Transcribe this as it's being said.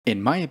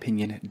In my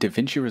opinion,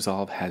 DaVinci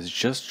Resolve has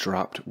just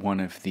dropped one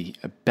of the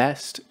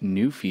best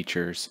new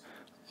features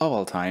of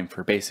all time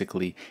for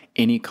basically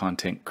any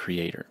content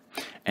creator.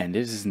 And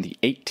this is in the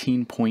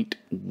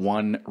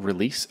 18.1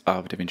 release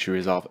of DaVinci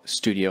Resolve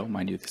Studio.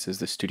 Mind you, this is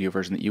the studio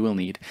version that you will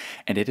need,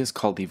 and it is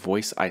called the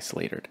Voice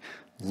Isolator.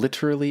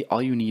 Literally,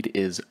 all you need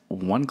is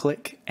one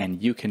click,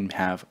 and you can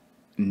have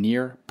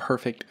near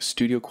perfect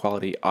studio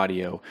quality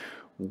audio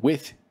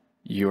with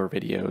your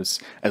videos,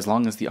 as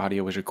long as the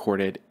audio was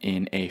recorded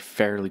in a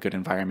fairly good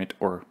environment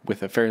or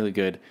with a fairly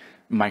good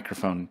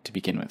microphone to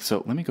begin with.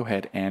 So let me go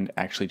ahead and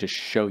actually just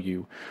show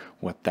you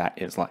what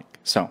that is like.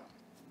 So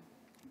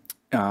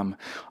I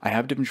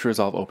have DaVinci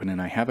Resolve open,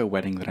 and I have a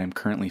wedding that I'm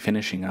currently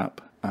finishing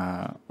up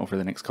over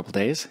the next couple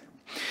days.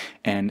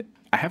 And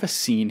I have a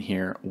scene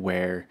here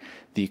where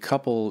the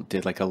couple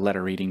did like a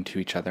letter reading to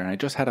each other, and I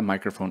just had a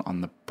microphone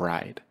on the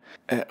bride.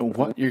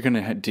 What you're going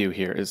to do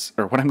here is,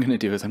 or what I'm going to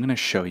do is, I'm going to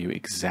show you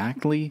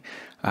exactly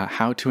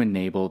how to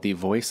enable the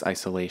voice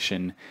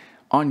isolation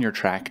on your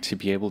track to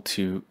be able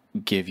to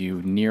give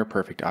you near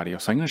perfect audio.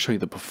 So I'm going to show you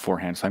the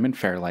beforehand. So I'm in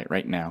Fairlight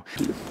right now.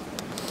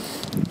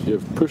 You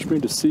have pushed me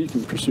to seek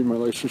and pursue my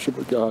relationship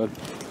with God,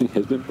 and He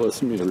has been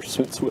blessing me ever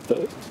since with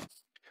that.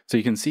 So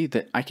you can see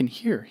that I can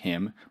hear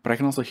him, but I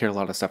can also hear a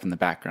lot of stuff in the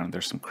background.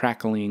 There's some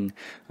crackling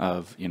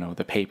of,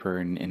 the paper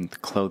and the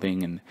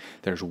clothing, and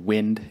there's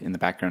wind in the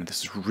background.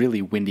 This is a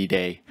really windy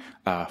day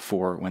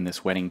for when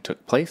this wedding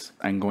took place.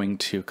 I'm going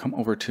to come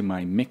over to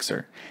my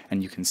mixer,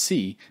 and you can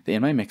see that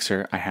in my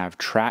mixer I have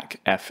track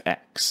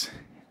FX,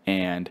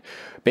 and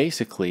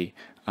basically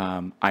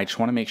I just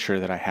want to make sure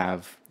that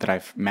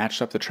I've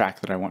matched up the track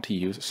that I want to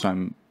use.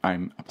 So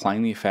I'm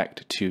applying the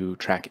effect to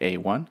track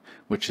A1,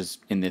 which is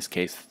in this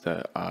case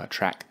the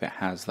track that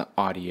has the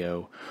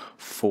audio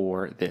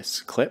for this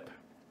clip.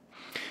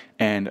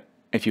 And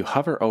if you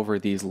hover over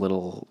these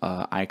little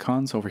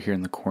icons over here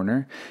in the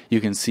corner,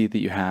 you can see that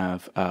you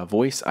have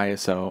voice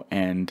ISO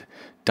and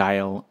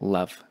dial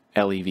LEV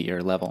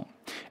or level.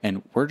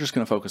 And we're just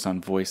going to focus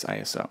on voice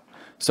ISO.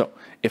 So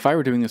if I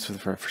were doing this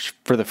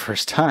for the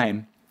first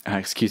time,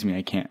 excuse me,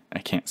 I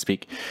can't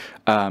speak,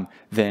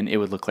 then it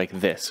would look like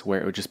this, where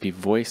it would just be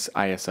voice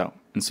ISO.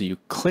 And so you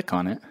click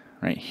on it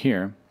right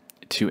here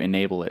to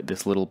enable it,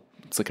 it's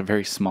like a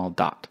very small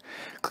dot.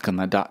 Click on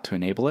that dot to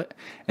enable it,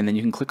 and then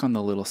you can click on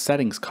the little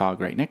settings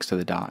cog right next to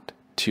the dot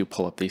to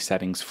pull up the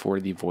settings for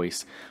the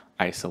voice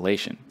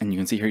isolation. And you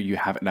can see here you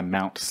have an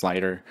amount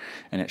slider,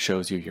 and it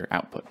shows you your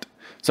output.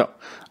 So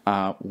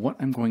what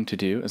I'm going to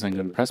do is I'm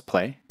going to press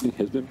play. He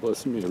has been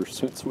blessing me ever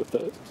since with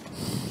that.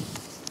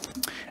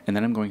 And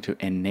then I'm going to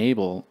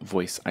enable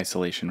voice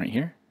isolation right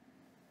here.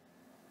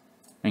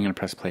 I'm going to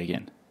press play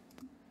again.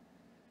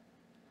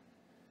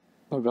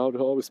 I vow to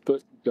always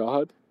put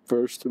God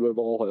first above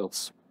all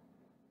else,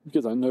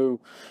 because I know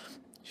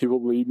He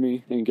will lead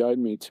me and guide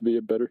me to be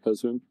a better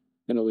husband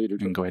and a leader.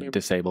 And go ahead and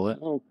disable it.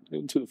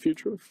 Into the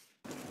future.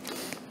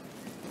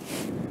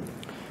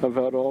 I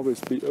vow to always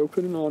be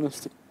open and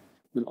honest,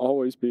 and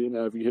always be an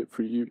advocate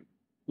for you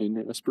in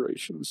your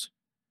aspirations.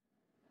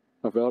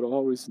 I vow to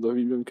always love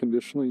you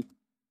unconditionally.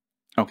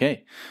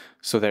 Okay,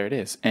 so there it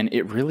is. And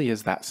it really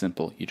is that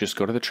simple. You just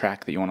go to the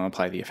track that you want to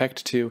apply the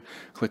effect to,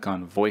 click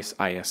on voice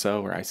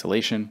ISO or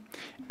isolation,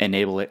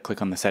 enable it,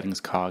 click on the settings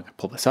cog,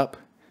 pull this up,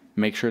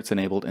 make sure it's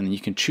enabled, and then you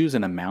can choose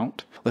an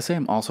amount. Let's say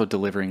I'm also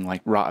delivering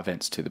like raw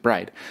events to the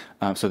bride,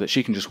 so that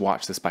she can just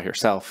watch this by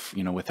herself,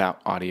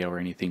 without audio or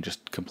anything,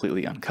 just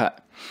completely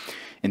uncut.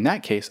 In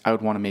that case, I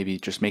would want to maybe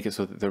just make it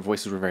so that their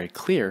voices were very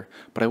clear,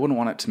 but I wouldn't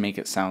want it to make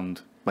it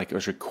sound like it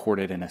was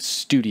recorded in a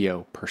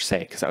studio per se,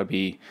 because that would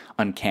be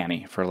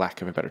uncanny, for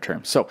lack of a better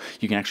term. So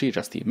you can actually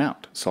adjust the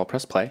amount. So I'll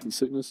press play. In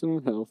sickness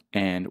and health.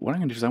 And what I'm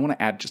going to do is I want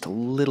to add just a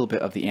little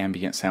bit of the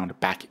ambient sound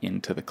back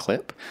into the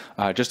clip,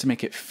 just to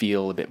make it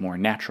feel a bit more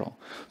natural.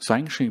 So I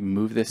can actually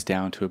move this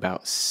down to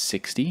about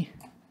 60,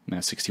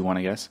 61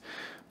 I guess,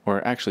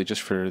 or actually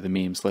just for the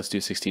memes, let's do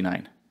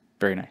 69.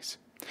 Very nice.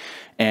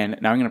 And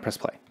now I'm going to press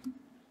play.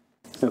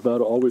 I vow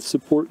to always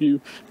support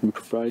you and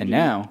provide. And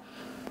now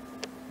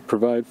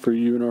provide for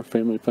you and our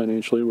family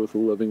financially with a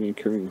loving and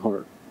caring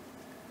heart.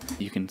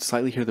 You can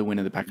slightly hear the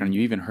wind in the background.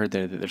 You even heard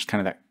there that there's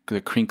kind of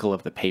the crinkle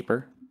of the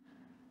paper.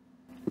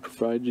 I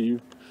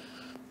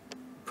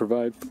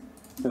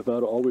vow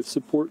to always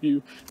support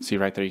you. See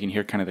right there, you can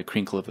hear kind of the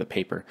crinkle of the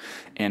paper.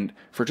 And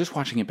for just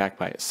watching it back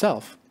by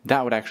itself,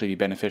 that would actually be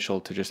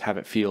beneficial to just have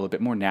it feel a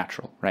bit more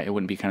natural, right? It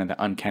wouldn't be kind of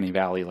the uncanny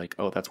valley, like,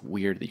 oh, that's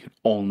weird that you could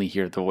only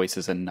hear the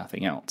voices and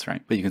nothing else,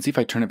 right? But you can see if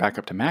I turn it back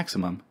up to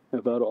maximum, I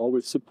vow to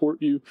always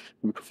support you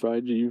and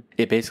provide you.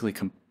 It basically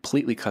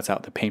completely cuts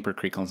out the paper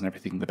crinkles and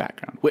everything in the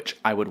background, which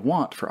I would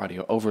want for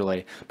audio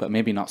overlay, but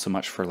maybe not so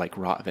much for like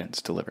raw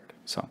events delivered.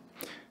 So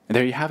And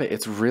there you have it.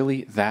 It's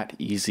really that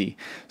easy.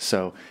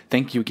 So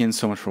thank you again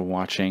so much for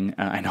watching.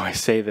 I know I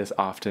say this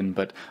often,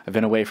 but I've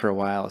been away for a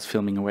while. I was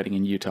filming a wedding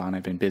in Utah, and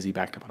I've been busy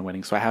backed up on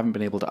weddings, so I haven't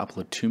been able to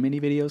upload too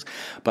many videos,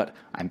 but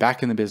I'm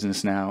back in the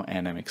business now,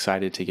 and I'm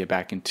excited to get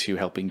back into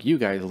helping you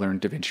guys learn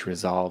DaVinci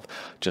Resolve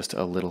just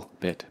a little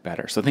bit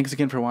better. So thanks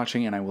again for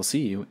watching, and I will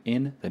see you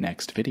in the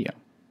next video.